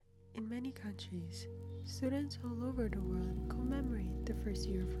many countries, students all over the world commemorate the first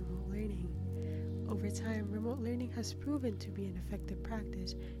year of remote learning. Over time, remote learning has proven to be an effective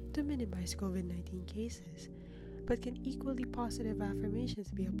practice to minimize COVID-19 cases, but can equally positive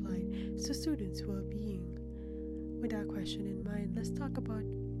affirmations be applied to students' well-being? With that question in mind, let's talk about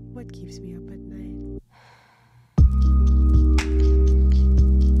what keeps me up at night.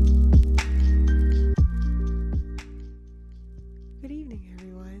 Good evening,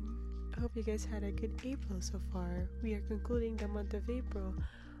 everyone. I hope you guys had a good April so far. We are concluding the month of April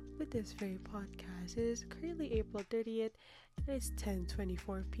with this very podcast. It is currently April 30th and it's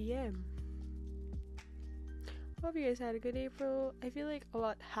 10:24 p.m. Hope you guys had a good April. I feel like a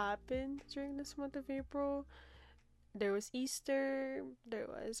lot happened during this month of April. There was Easter, there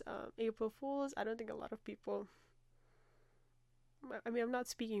was April Fools. I don't think a lot of people, I'm not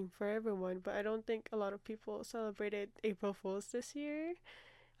speaking for everyone, but I don't think a lot of people celebrated April Fools this year.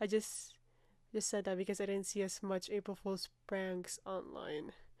 I just said that because I didn't see as much April Fool's pranks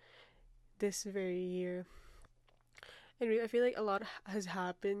online this very year. Anyway, I feel like a lot has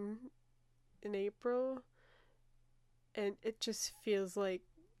happened in April, and it just feels like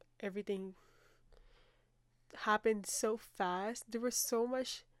everything happened so fast. There was so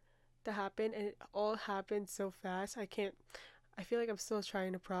much that happened, and it all happened so fast. I feel like I'm still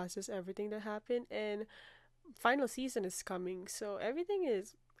trying to process everything that happened, and final season is coming, so everything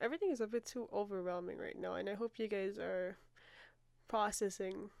is a bit too overwhelming right now, and I hope you guys are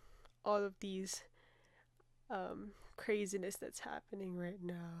processing all of these craziness that's happening right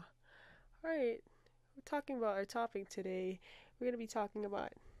now. Alright, we're talking about our topic today. We're going to be talking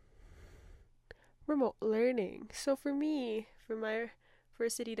about remote learning. So for my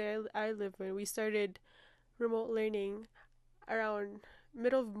first city that I live in, we started remote learning around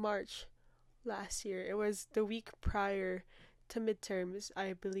middle of March last year. It was the week prior to midterms,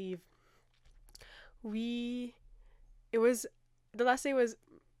 I believe. It was the last day was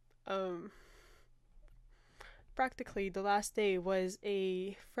practically the last day was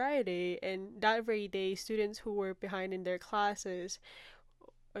a Friday, and that very day students who were behind in their classes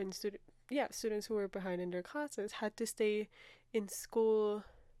students who were behind in their classes had to stay in school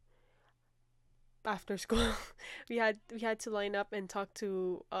after school. we had to line up and talk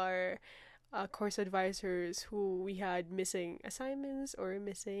to our course advisors who we had missing assignments or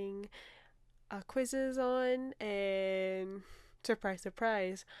missing quizzes on, and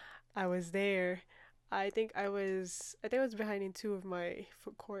surprise, I was there. I was behind in two of my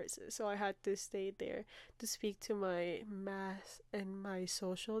courses, so I had to stay there to speak to my math and my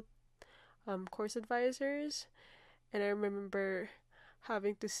social course advisors, and I remember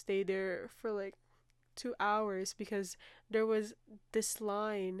having to stay there for like 2 hours because there was this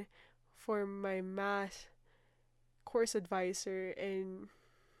line for my math course advisor, and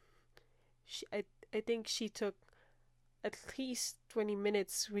I think she took at least 20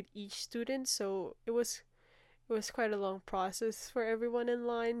 minutes with each student, so it was quite a long process for everyone in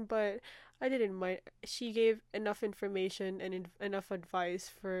line, but I didn't mind. She gave enough information and enough advice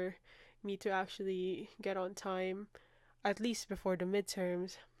for me to actually get on time, at least before the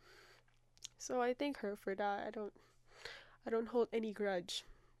midterms. So I thank her for that. I don't hold any grudge.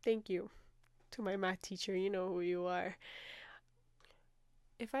 Thank you to my math teacher. You know who you are.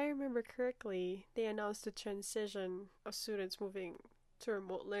 If I remember correctly, they announced the transition of students moving to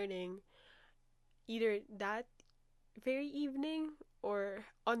remote learning either that very evening or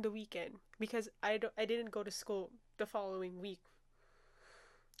on the weekend, because I didn't go to school the following week,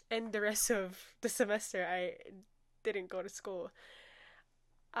 and the rest of the semester I didn't go to school.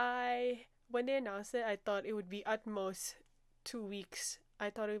 When they announced it, I thought it would be at most 2 weeks. I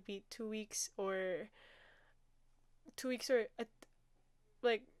thought it would be 2 weeks or 2 weeks or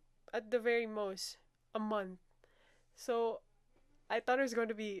like at the very most a month. So I thought it was going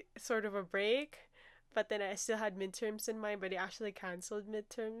to be sort of a break, but then I still had midterms in mind, but they actually canceled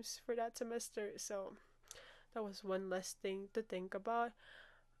midterms for that semester, so that was one less thing to think about.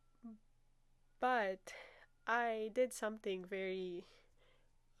 But I did something very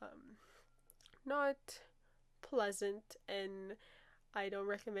not pleasant, and I don't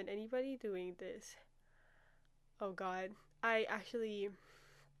recommend anybody doing this. Oh god. I actually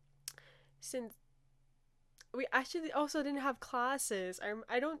since we actually also didn't have classes.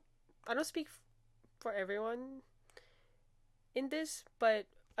 I don't speak for everyone in this, but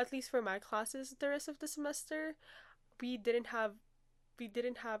at least for my classes the rest of the semester, we didn't have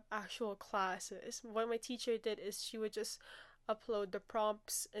actual classes. What my teacher did is she would just upload the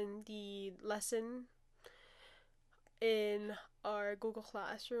prompts in the lesson in our Google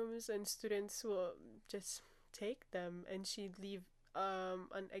Classrooms, and students will just take them, and she'd leave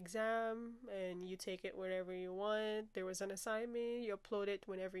an exam and you take it whenever you want. There was an assignment, you upload it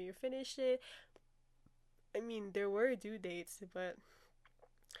whenever you finish it. I mean, there were due dates, but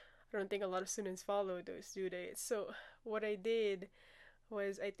I don't think a lot of students followed those due dates. So what I did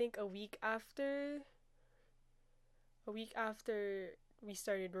was, I think a week after we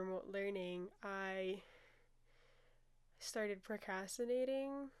started remote learning, I started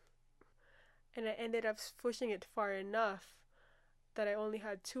procrastinating, and I ended up pushing it far enough that I only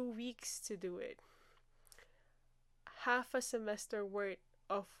had 2 weeks to do it. Half a semester worth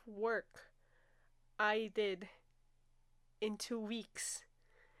of work I did in 2 weeks.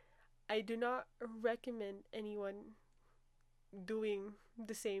 I do not recommend anyone doing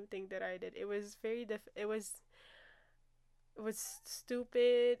the same thing that I did. It was it was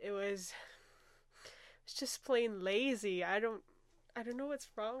stupid. It's just plain lazy. I don't know what's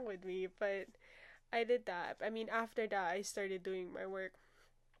wrong with me, but I did that. I mean, after that I started doing my work.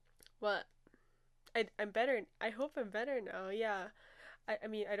 Well, I'm better. I hope I'm better now. Yeah. I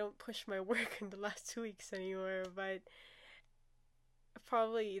mean, I don't push my work in the last 2 weeks anymore, but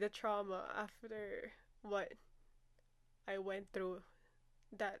probably the trauma after what I went through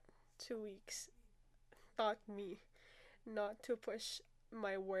that 2 weeks taught me not to push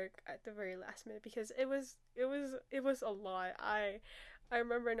my work at the very last minute, because it was a lot. I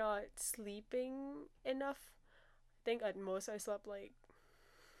remember not sleeping enough. I think at most I slept like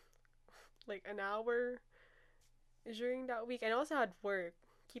an hour during that week. And I also had work.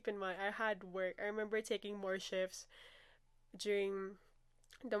 Keep in mind, I had work. I remember taking more shifts during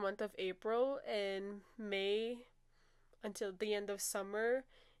the month of April and May until the end of summer,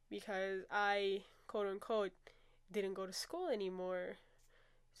 because I, quote unquote, didn't go to school anymore.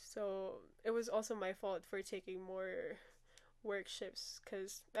 So it was also my fault for taking more work shifts,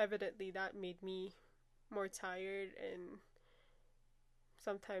 because evidently that made me more tired. And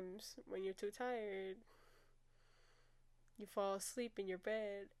sometimes when you're too tired, you fall asleep in your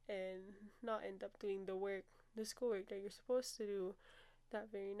bed and not end up doing the schoolwork that you're supposed to do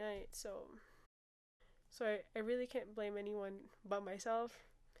that very night. So I really can't blame anyone but myself.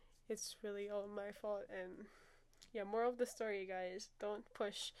 It's really all my fault. And yeah, moral of the story, guys, don't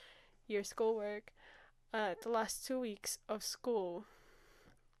push your schoolwork the last 2 weeks of school.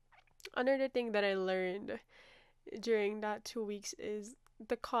 Another thing that I learned during that 2 weeks is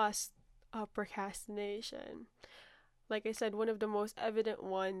the cost of procrastination. Like I said, one of the most evident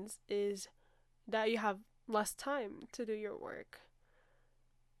ones is that you have less time to do your work.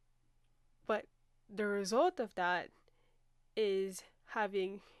 But the result of that is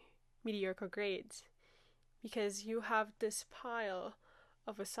having mediocre grades, because you have this pile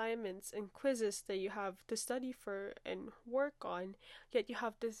of assignments and quizzes that you have to study for and work on, yet you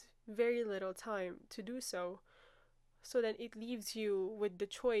have this very little time to do so. So then it leaves you with the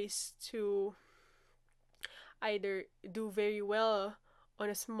choice to either do very well on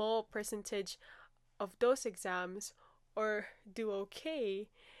a small percentage of those exams, or do okay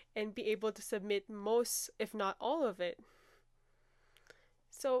and be able to submit most, if not all of it.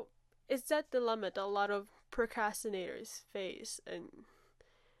 So it's that dilemma that a lot of procrastinators face. And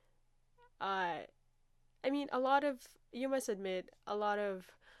uh, I mean, you must admit, a lot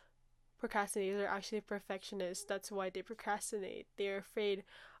of procrastinators are actually perfectionists. That's why they procrastinate. They're afraid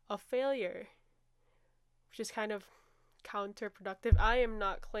of failure, which is kind of counterproductive. I am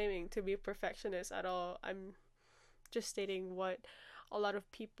not claiming to be a perfectionist at all. I'm just stating what a lot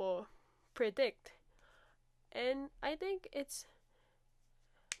of people predict. And I think it's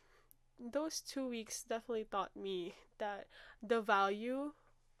those 2 weeks definitely taught me that the value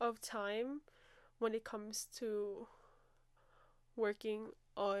of time when it comes to working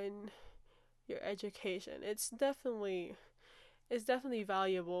on your education. It's definitely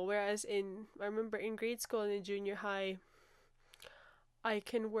valuable. Whereas I remember in grade school and in junior high, I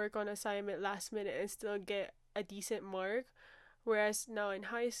can work on assignment last minute and still get a decent mark. Whereas now in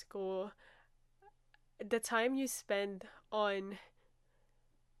high school, the time you spend on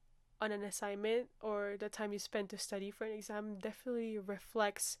an assignment, or the time you spend to study for an exam, definitely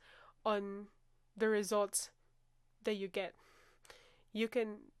reflects on the results that you get. You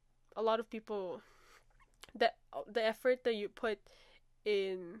can A lot of people, the effort that you put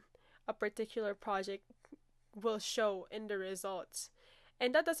in a particular project will show in the results.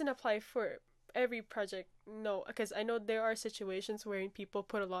 And that doesn't apply for every project, no, because I know there are situations wherein people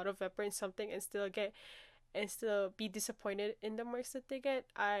put a lot of effort in something and still be disappointed in the marks that they get.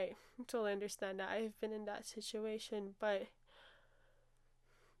 I totally understand that. I've been in that situation, but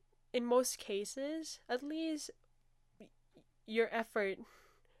in most cases, at least your effort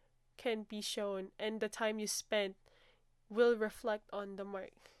can be shown, and the time you spent will reflect on the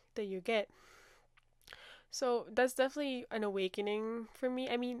mark that you get. So that's definitely an awakening for me.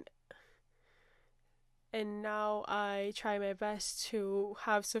 I mean, and now I try my best to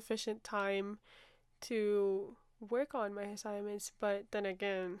have sufficient time to work on my assignments, but then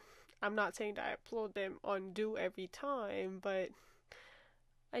again, I'm not saying that I upload them on due every time, but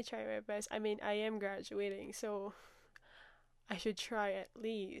I try my best. I mean, I am graduating, so I should try at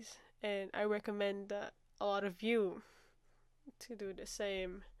least. And I recommend that a lot of you to do the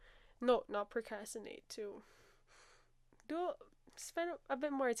same. No, not procrastinate, to do spend a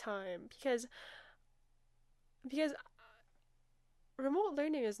bit more time, because remote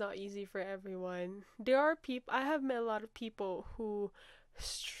learning is not easy for everyone. There are people, I have met a lot of people who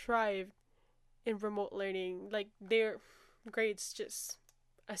strive in remote learning, like their grades just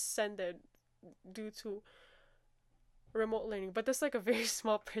ascended due to remote learning, but that's like a very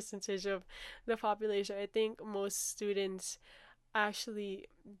small percentage of the population. I think most students actually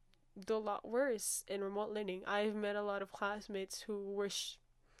do a lot worse in remote learning. I've met a lot of classmates who were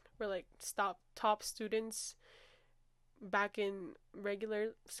like top students back in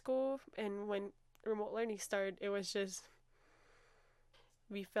regular school, and when remote learning started, it was just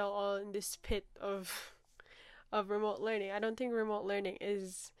we fell all in this pit of remote learning. The I don't think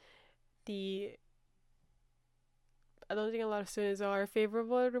a lot of students are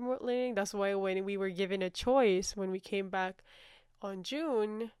favorable at remote learning. That's why when we were given a choice when we came back on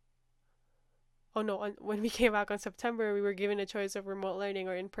June, oh no, when we came back on September, we were given a choice of remote learning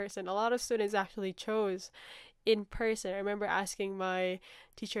or in person. A lot of students actually chose in person. I remember asking my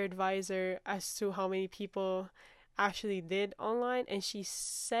teacher advisor as to how many people actually did online, and she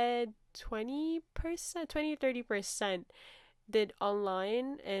said 20%, 30% did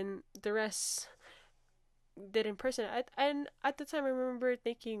online, and the rest did in person. And at the time, I remember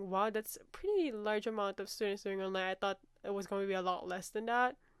thinking, wow, that's a pretty large amount of students doing online. I thought it was going to be a lot less than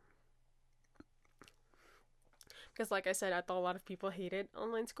that. Because, like I said, I thought a lot of people hated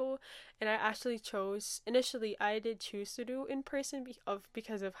online school, and I actually chose initially. I did choose to do in person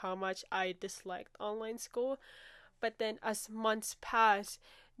because of how much I disliked online school. But then, as months passed,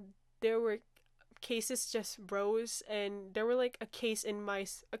 there were cases just rose, and there were like a case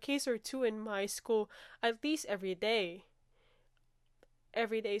or two in my school at least every day.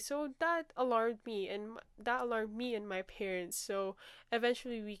 So that alarmed me and my parents. So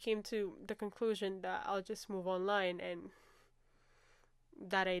eventually we came to the conclusion that I'll just move online, and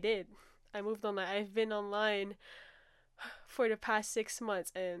that I did. I moved online. I've been online for the past 6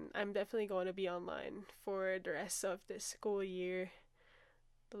 months, and I'm definitely going to be online for the rest of this school year.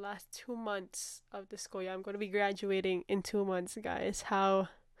 The last 2 months of the school year. I'm going to be graduating in 2 months, guys. How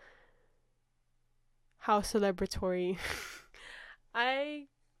celebratory. I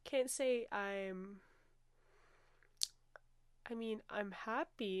can't say I'm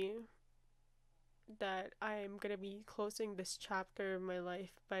happy that I'm gonna be closing this chapter of my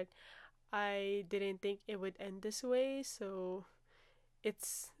life, but I didn't think it would end this way, so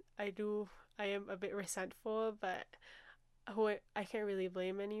it's, I am a bit resentful, but I can't really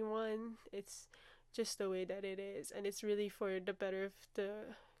blame anyone. It's just the way that it is, and it's really for the better of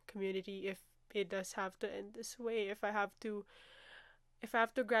the community if it does have to end this way. If I have to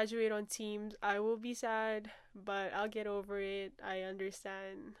graduate on teams, I will be sad, but I'll get over it. I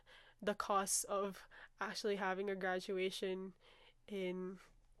understand the cost of actually having a graduation in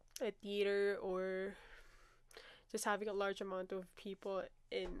a theater, or just having a large amount of people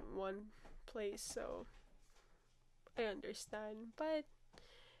in one place. So I understand, but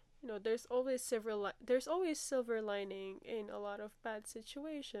there's always silver lining in a lot of bad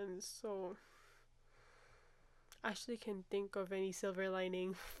situations. So I actually can think of any silver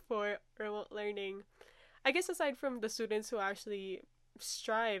lining for remote learning. I guess aside from the students who actually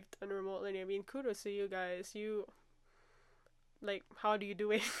strived on remote learning, I mean, kudos to you guys. You, like, how do you do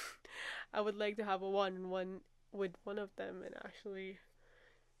it? I would like to have a one-on-one with one of them and actually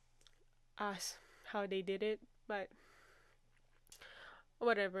ask how they did it, but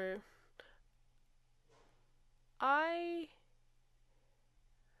whatever. I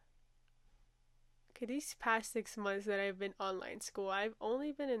Okay, these past 6 months that I've been online school, I've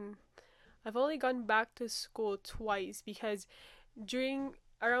only gone back to school twice, because during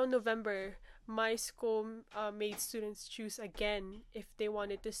around November, my school made students choose again if they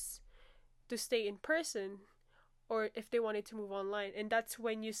wanted to stay in person or if they wanted to move online, and that's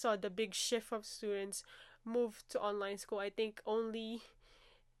when you saw the big shift of students move to online school. I think only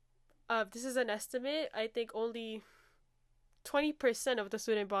this is an estimate. I think only 20% of the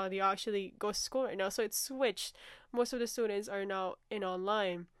student body actually goes to school right now. So it's switched. Most of the students are now in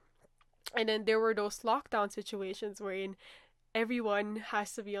online. And then there were those lockdown situations wherein everyone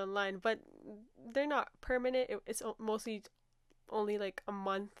has to be online, but they're not permanent. It's mostly only like a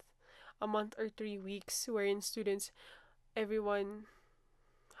month or 3 weeks, wherein students, everyone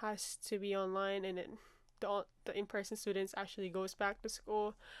has to be online, and then the in-person students actually goes back to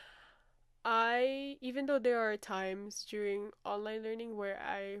school. I Even though there are times during online learning where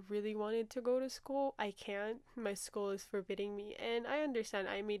I really wanted to go to school, I can't. My school is forbidding me, and I understand.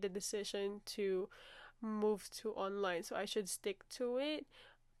 I made the decision to move to online, so I should stick to it.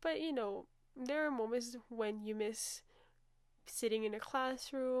 But there are moments when you miss sitting in a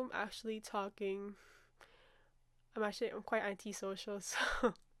classroom, actually talking. I'm quite antisocial,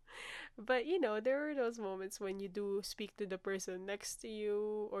 so but there are those moments when you do speak to the person next to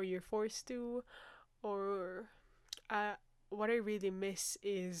you, or you're forced to, or uh, what I really miss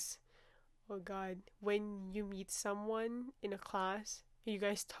is, oh God, when you meet someone in a class, you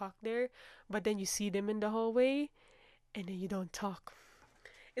guys talk there, but then you see them in the hallway, and then you don't talk.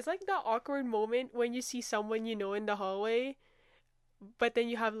 It's like that awkward moment when you see someone you know in the hallway, but then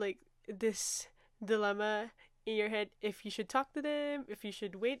you have like this dilemma in your head if you should talk to them, if you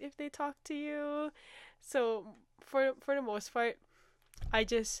should wait if they talk to you. So for the most part, I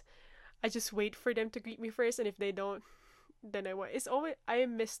just I just wait for them to greet me first, and if they don't, then I wait. It's always I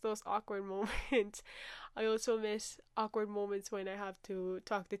miss those awkward moments. I also miss awkward moments when I have to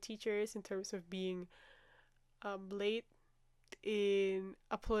talk to teachers in terms of being late in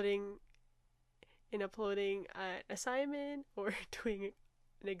uploading an assignment or doing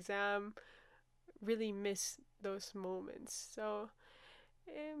an exam. Really miss those moments. So,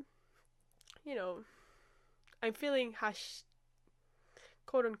 um, you know, I'm feeling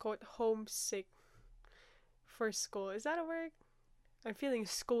quote unquote homesick for school. Is that a word? I'm feeling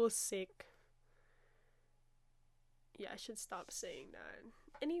school sick. Yeah, I should stop saying that.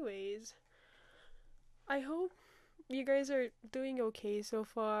 Anyways, I hope you guys are doing okay so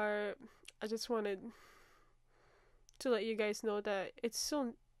far. I just wanted to let you guys know that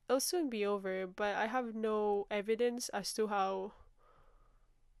it'll soon be over, but I have no evidence as to how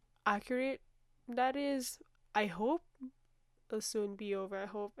accurate that is. I hope it'll soon be over. I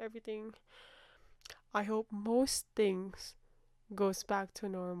hope most things goes back to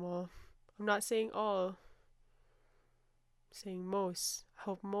normal. I'm not saying all, I'm saying most. I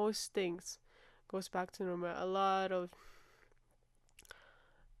hope most things goes back to normal. A lot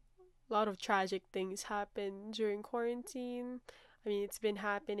of tragic things happen during quarantine. I mean, it's been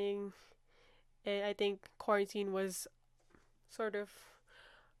happening, and I think quarantine was sort of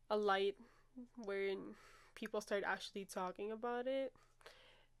a light wherein people started actually talking about it.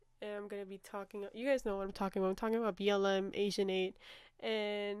 And I'm gonna be talking. You guys know what I'm talking about. I'm talking about BLM, Asian Aid,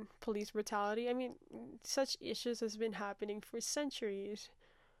 and police brutality. I mean, such issues has been happening for centuries,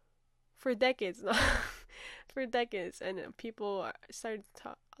 for decades now, for decades, and people started to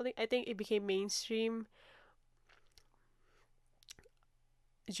talk. I think it became mainstream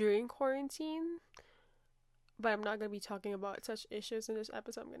during quarantine. But I'm not gonna be talking about such issues in this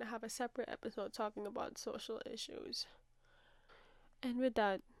episode. I'm gonna have a separate episode talking about social issues. And with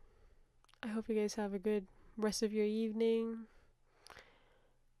that, I hope you guys have a good rest of your evening.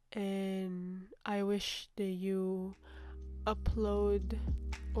 And I wish that you upload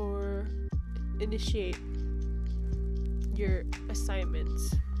or initiate your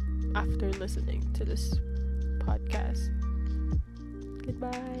assignments after listening to this podcast.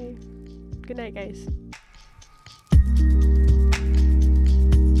 Goodbye. Good night, guys.